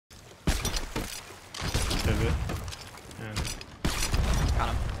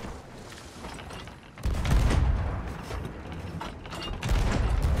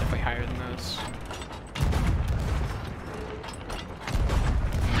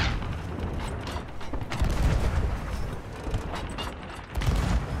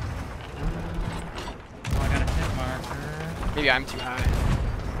Maybe I'm too high.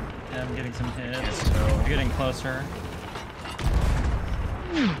 Yeah, I'm getting some hits. So We're getting closer.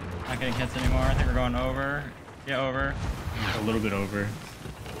 Not getting hits anymore. I think we're going over. Yeah, over. a little bit over.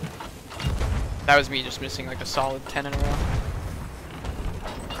 That was me just missing like a solid 10 in a row.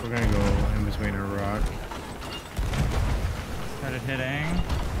 We're gonna go in between a rock. Started hitting.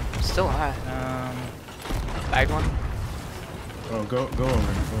 Still high. Bagged one. Oh, go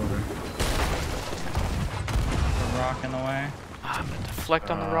over. The rock in the way. I'm gonna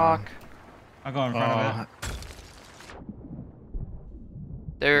deflect on the rock. I'll go in front of it.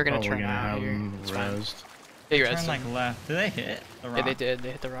 They're gonna Probably turn gonna out have here. them It's fine. rezzed. Yeah, you Turn rezzed like them. left. Did they hit the rock? Yeah, they did.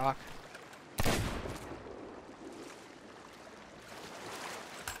 They hit the rock.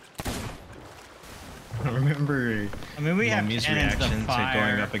 I remember I mean, we have Mummy's cannons reaction to to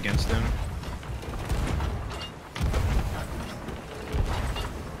fire. going up against them.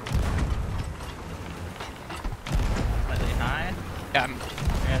 Slightly high. Yeah,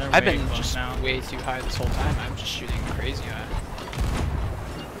 Yeah, they're I've way been close just now. way too high this whole time. I'm just shooting crazy high.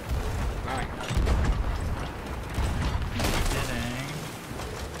 Wow.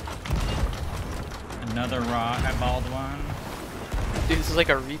 Hitting. Another rock. I balled one. Dude, this is like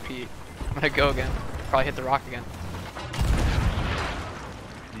a repeat. I'm gonna go again. Probably hit the rock again.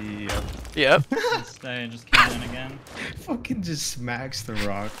 Yep. Yep. Stay, just cannon again. Fucking just smacks the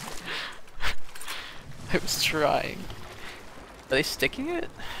rock. I was trying. Are they sticking it?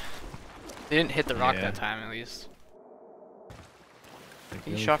 They didn't hit the rock Yeah. that time, at least. Like,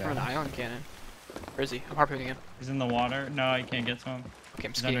 He really shot from an fast. island cannon. Where is he? I'm harpooning him. He's in the water. No, you can't get to him. Okay,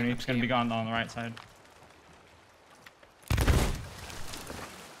 I'm He's skating. underneath. I'm He's gonna be skating. gone on the right side.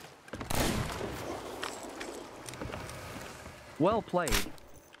 Well played.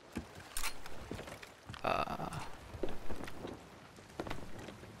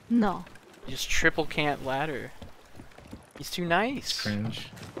 No. You just triple can't ladder. He's too nice. Cringe.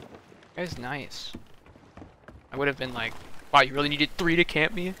 Guy's nice. I would have been like, wow, you really needed 3 to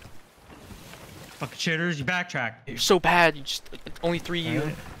camp me? Fucking shitters, you backtrack. You're so bad. You just only 3 you.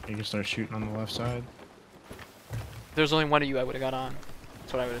 Alright, you can start shooting on the left side. If there was only one of you, I would have got on.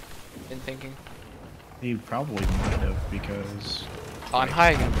 That's what I would have been thinking. He probably might have because. Oh, I'm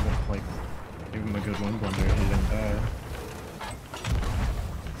high again. Like, give him a good one blunder. He didn't die.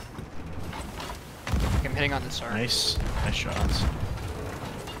 I'm hitting on this arm. Nice shots.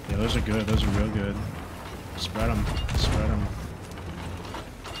 Yeah, those are good. Those are real good. Spread them. Spread them.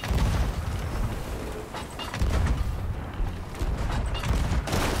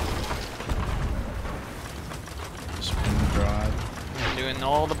 Spin broad. I'm doing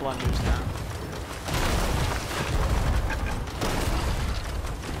all the blunders now.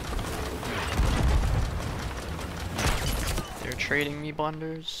 They're trading me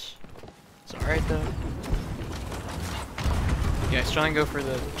blunders. It's alright though. Yeah, still gonna go for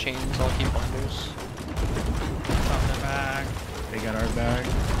the chains, I'll keep blunders. Stop their back. They got our bag.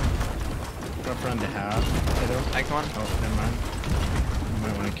 Up around the half. Hit him. Next one. Oh, never mind. You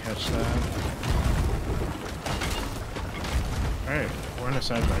might want to catch that. Alright, we're on a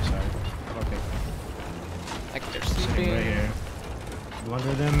side by side. Okay. Like they're Sitting sleeping. right here.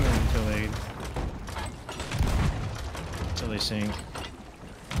 Blunder them until they sink.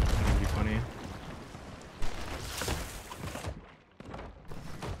 That would be funny.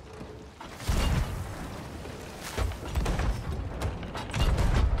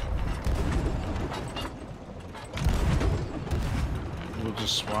 We'll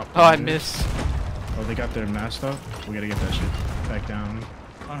just swap. Oh, I blunders. missed. Oh, they got their mask up. We gotta get that shit back down.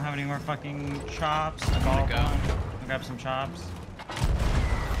 I don't have any more fucking chops. I gonna balled go. one. I'll grab some chops.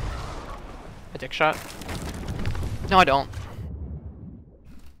 A dick shot? No, I don't.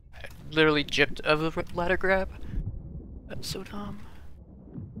 I literally gypped of the ladder grab. That's so dumb.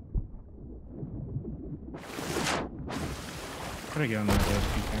 Try to get on that desk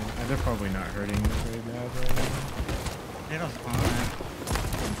if you can. They're probably not hurting very bad right now. Potatoes on it.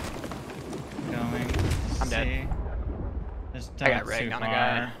 Going. I'm dead. See. This I got dude's ragged too on a far.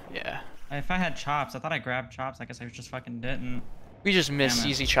 guy. Yeah. If I had chops, I thought I grabbed chops. I guess I just fucking didn't. We just missed Damn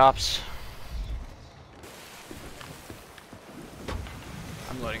it. easy chops.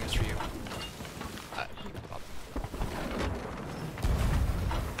 I'm loading this for you.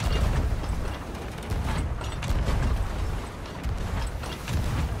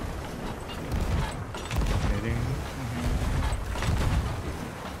 Hitting.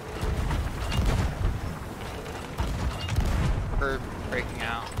 We're breaking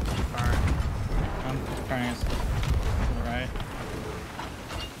out too far. I'm turning us to the right.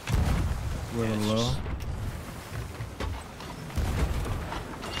 We're a Yeah, it's little low. just-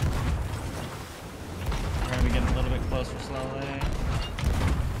 We're gonna be getting a little bit closer slowly.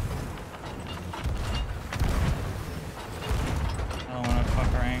 I don't want to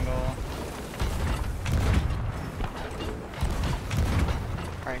fuck our angle.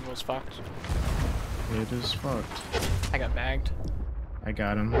 Our angle's fucked. It is fucked. I got bagged. I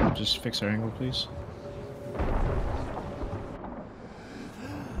got him. Just fix our angle, please.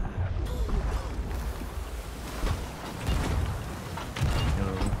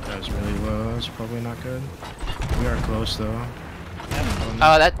 Yo, that was really low. That's probably not good. We are close though.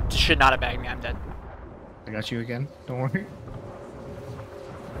 Oh, that should not have bagged me. I'm dead. I got you again. Don't worry.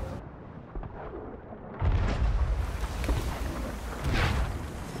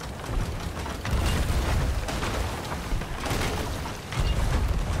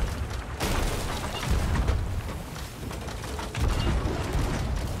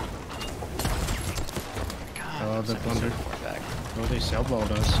 Oh, the blunder. Oh, they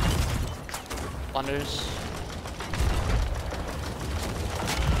cellballed us. Blunders.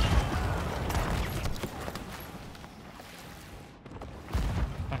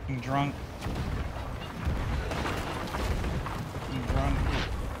 Fucking drunk. Fucking drunk.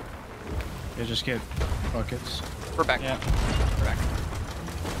 Yeah, just get buckets. We're back. Yeah. We're back.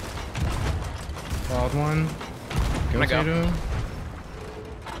 Bald one. Go, I'm gonna go. Tato.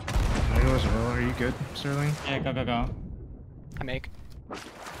 I go as well. Are you good, Sterling? Yeah, go, go, go. I make.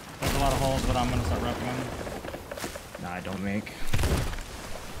 There's a lot of holes, but I'm gonna start repping them. Nah, I don't make.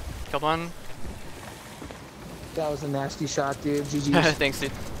 Killed one. That was a nasty shot, dude. GG's. Thanks,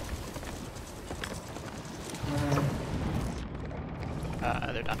 dude.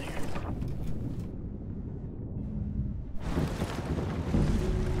 They're down here.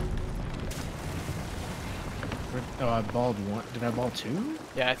 Oh, I balled one. Did I ball two?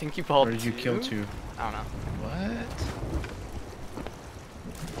 Yeah, I think you balled Or did you kill two? I don't know. What?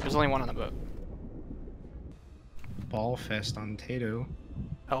 There's only one on the boat. Ball fest on Tato.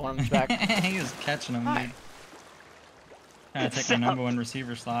 Oh, one of them's back. He was catching them, Hi. dude. Trying to take my number one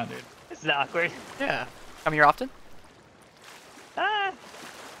receiver slot, dude. This is awkward. Yeah. Come here often?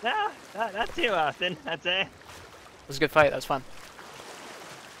 No, not too often, I'd say. It was a good fight. That was fun.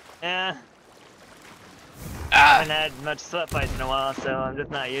 Yeah. I Ah! haven't had much sweat fights in a while, so I'm just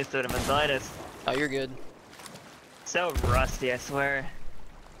not used to it in the slightest. Oh, you're good. So rusty, I swear.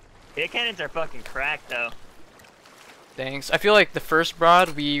 The cannons are fucking cracked, though. Thanks. I feel like the first broad,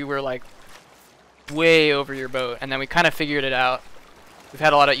 we were like way over your boat, and then we kind of figured it out. We've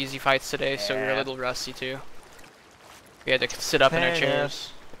had a lot of easy fights today, so we were a Yeah. little rusty too. We had to sit up in our Fair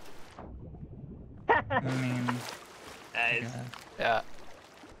chairs. I mean, Nice. God. Yeah.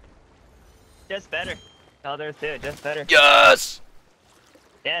 Just better. All there is to it, just better. Yes!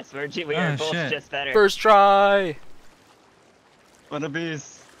 Yes, we are Oh, both shit. just better. First try! What a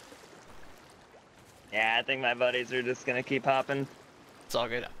beast. Yeah, I think my buddies are just gonna keep hopping. It's all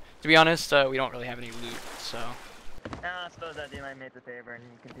good. To be honest, we don't really have any loot, so... No, I suppose I'd do my mates a favor and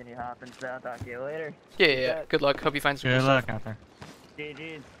continue hopping, so I'll talk to you later. Yeah. Good luck. Hope you find some Good cool luck out there.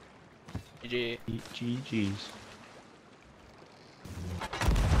 GG's. stuff. GG. GG's.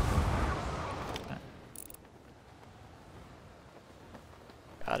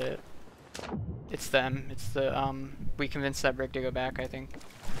 Got it. It's them. It's the, we convinced that brick to go back, I think.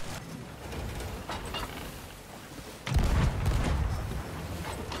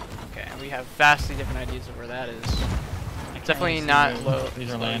 Okay, we have vastly different ideas of where that is. It's definitely see not those. low. These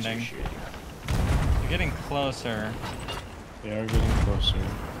as are low as you're landing. shooting. You're getting closer. They are getting closer.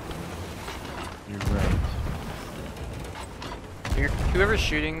 You're right. Whoever's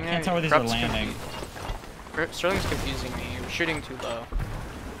shooting there, Can't tell where these are Kurrupte's landing. Sterling's confusing me. You're shooting too low.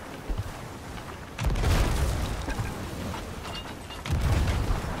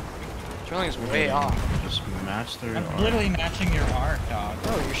 Sterling's way off. Just match their I'm arc. literally matching your arc, dog.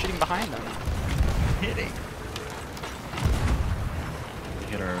 Oh, you're shooting behind them. Hitting.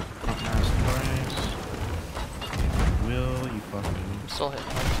 Get our front mast twice. Will you fucking... I'm still hitting.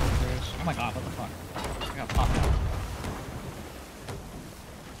 Oh my god, what the fuck? I got popped out.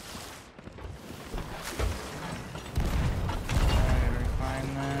 Alright,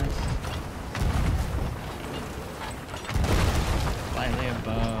 refine this. Slightly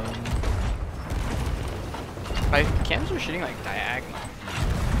above. My cams are shooting like diagonal.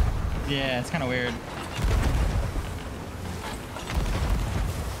 Yeah, it's kind of weird.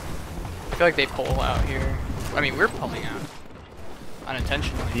 I feel like they pull out here. I mean, we're pulling out.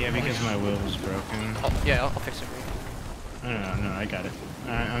 Unintentionally. Yeah, because my wheel was broken. Oh, yeah, I'll fix it for you. No, I got it.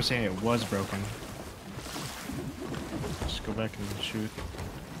 I'm saying it was broken. Just go back and shoot.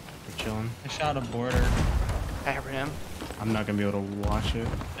 We're chilling. I shot a border. Can I hyper him? I'm not gonna be able to watch it.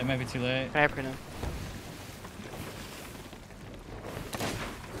 It might be too late. Can I hyper him?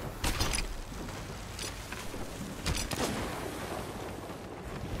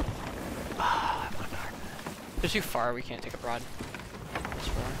 They're too far, we can't take a broad. This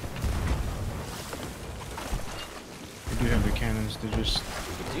far. We do have the cannons to just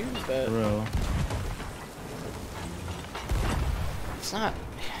We do, but throw. it's not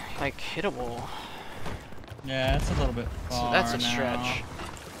like hittable. Yeah, it's a little bit So far that's a now. stretch.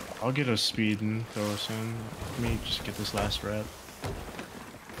 I'll get a speed and throw us in. Let me just get this last rep. I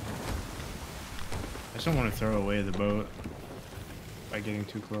just don't want to throw away the boat by getting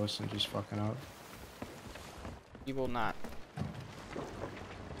too close and just fucking up. You will not.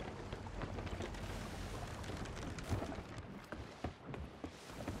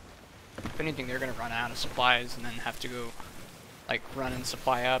 If anything, they're gonna run out of supplies and then have to go, like, run and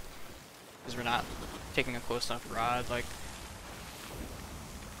supply up. Because we're not taking a close enough rod, like...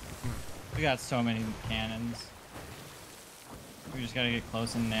 We got so many cannons. We just gotta get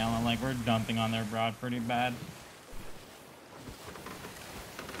close and nail them. Like, we're dumping on their broad pretty bad.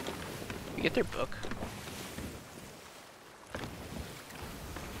 You get their book.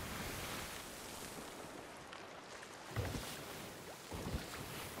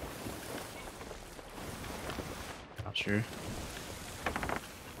 Not sure.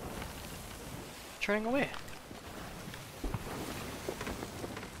 Turning away.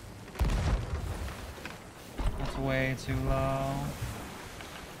 That's way too low.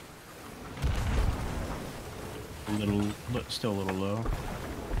 A little, still a little low.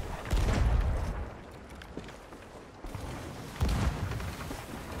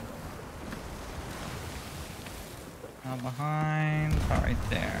 Now behind, about right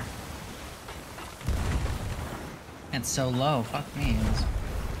there. It's so low. Fuck me.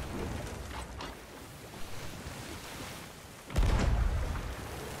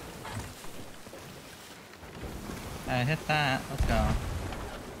 I hit that. Let's go.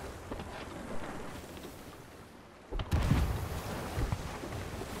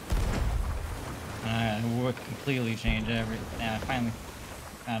 Alright, would completely change everything. Yeah, I finally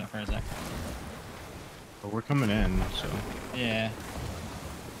found it for a sec. But we're coming in, so. Yeah.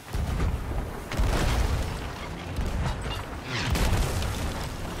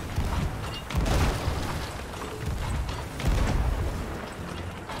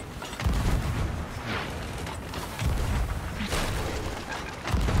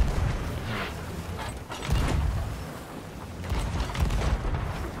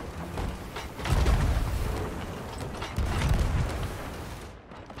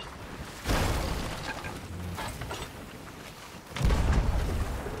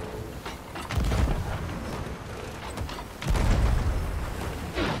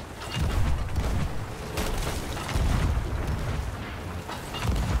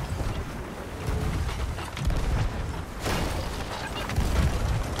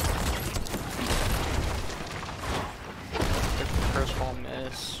 First ball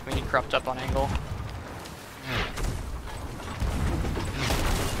miss. We need Kurrupte up on angle.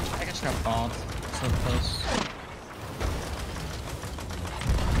 I just got balled. So close.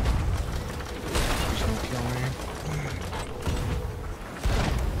 Please don't kill me.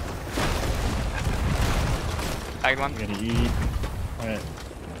 Tagged one. I gotta eat. Alright.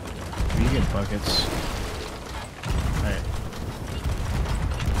 You get buckets. Alright.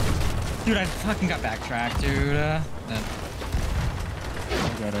 Dude, I fucking got backtracked, dude.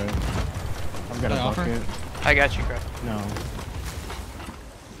 I've got a offer? bucket. I got you, Kurrupte. No.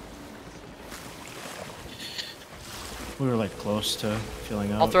 We were like close to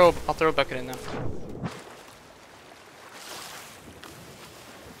filling up. I'll throw a bucket in now.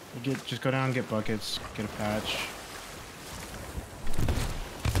 Just go down, get buckets, get a patch.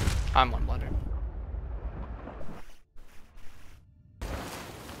 I'm one blunder.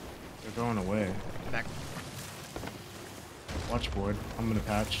 They're going away. Back. Watch board. I'm gonna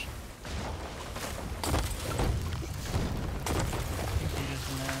patch.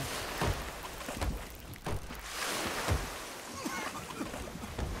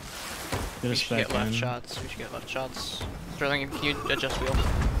 Get a We should spec get left in. shots. We should get left shots. Sterling, can you adjust wheel?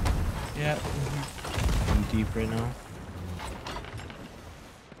 Yeah. I'm deep right now.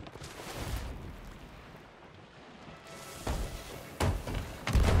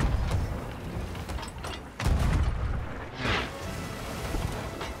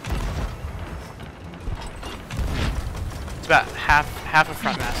 It's about half a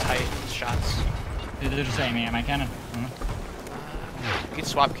front mast height shots. Dude, they're just aiming at my cannon. We can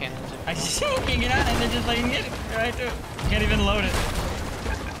swap cannons. I can't get out and they're just letting get it right through. Can't even load it.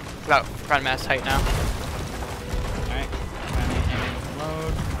 About front mast height now. Alright. Finally able to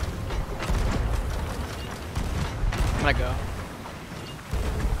load. I'm gonna go.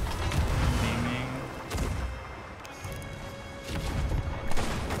 Beaming.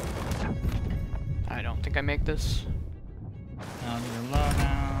 I don't don't think I make this. Now you're low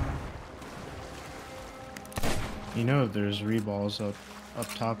now. You know there's reballs up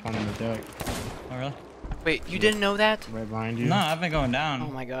top on the deck, Oh really? Wait, you didn't know that? right behind you. No, I've been going down. Oh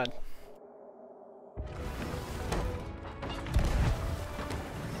my god.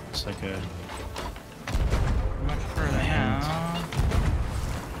 It's like a Much further Man. now.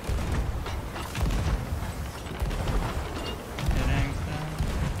 Getting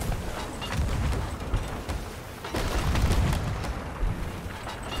some.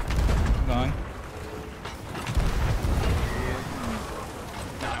 I'm going.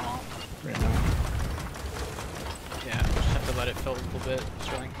 No, I won't. right now. Yeah, just have to let it fill a little bit.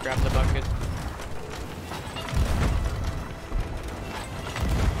 Sterling, grab the bucket.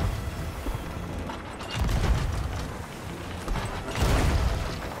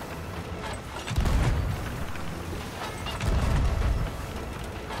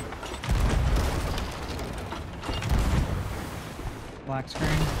 Black screen.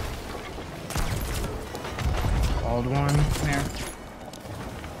 Bald one. Come here.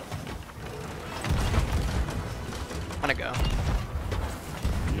 I'm gonna go.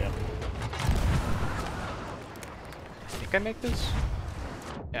 Yep. I think I make this?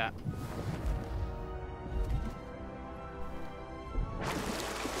 Yeah.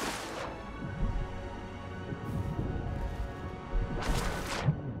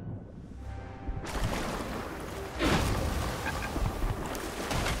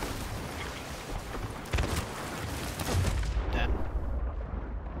 Dead.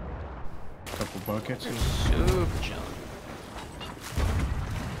 Couple buckets. Super chilling.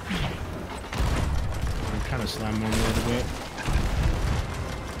 I'm kind of slamming on a little bit.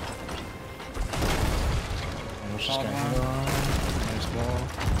 Almost just Bald got one. hit on. Nice ball.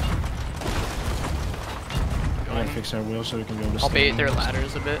 I gotta fix our wheel so we can be able to I'll bait stand their on it.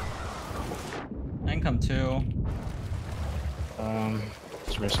 ladders a bit. I can come too.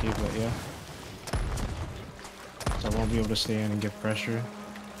 It's risky, but yeah. So I won't be able to stay in and get pressure.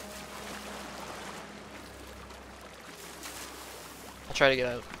 I'll try to get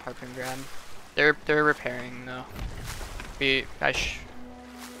a harpoon grab. They're repairing though.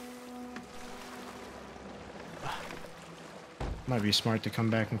 Might be smart to come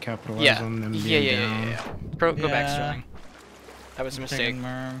back and capitalize Yeah. on them being Yeah. down. Go back, Yeah. Sterling. That was a mistake. Taking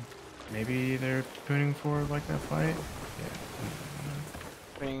Merm. Maybe they're tuning for like that fight.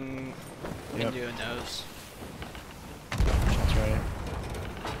 Putting Yep. into a nose. That's right.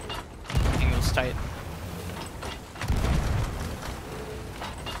 Angle's tight.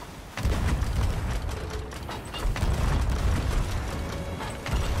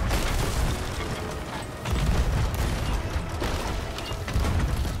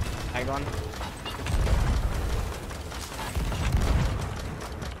 Tag one.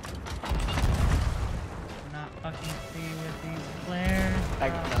 Not fucking see with these flares.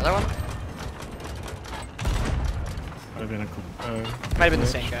 Tag another one. Might have been a Might have been the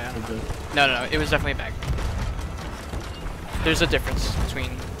same guy, I don't know. No, it was definitely a bag. There's a difference between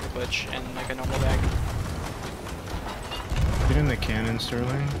the glitch and like a normal bag. Get in the cannon, Sterling.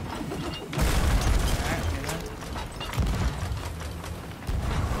 Alright, okay then.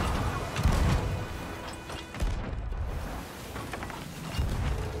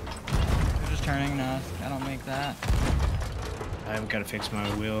 They're just turning us. I don't make that. I've got to fix my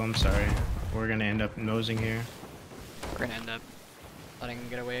wheel. I'm sorry. We're gonna end up nosing here. We're gonna end up letting him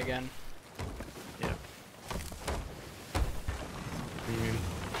get away again. Yep. Premium.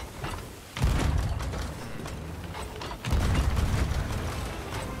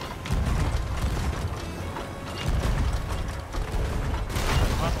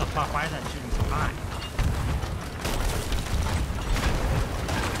 What the fuck? Why is that shooting so high?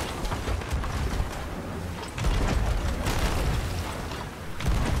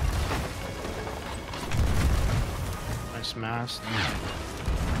 Nice mast.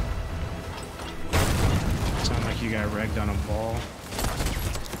 Sound like you got wrecked on a ball.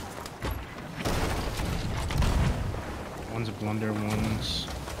 One's a blunder, one's...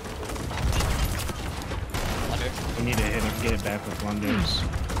 We need to hit him, get it back with blunders.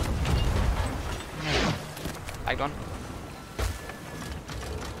 Tagged one.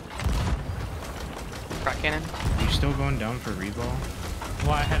 Crack cannon. Are you still going down for reball?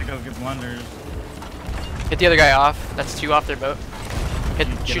 Well, I had to go get blunders. Hit the other guy off. That's two off their boat. Hit,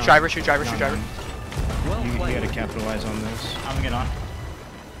 Get shoot on. driver, shoot driver, shoot No, driver. no. Well You played. gotta capitalize on this. I'm gonna get on.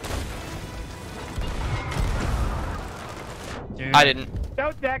 Dude. I didn't.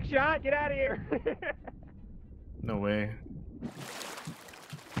 No deck shot. Get out of here. No way.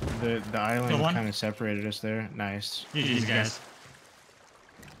 The island one? kind of separated us there. Nice. GG's, guys.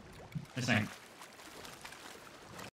 This ain't.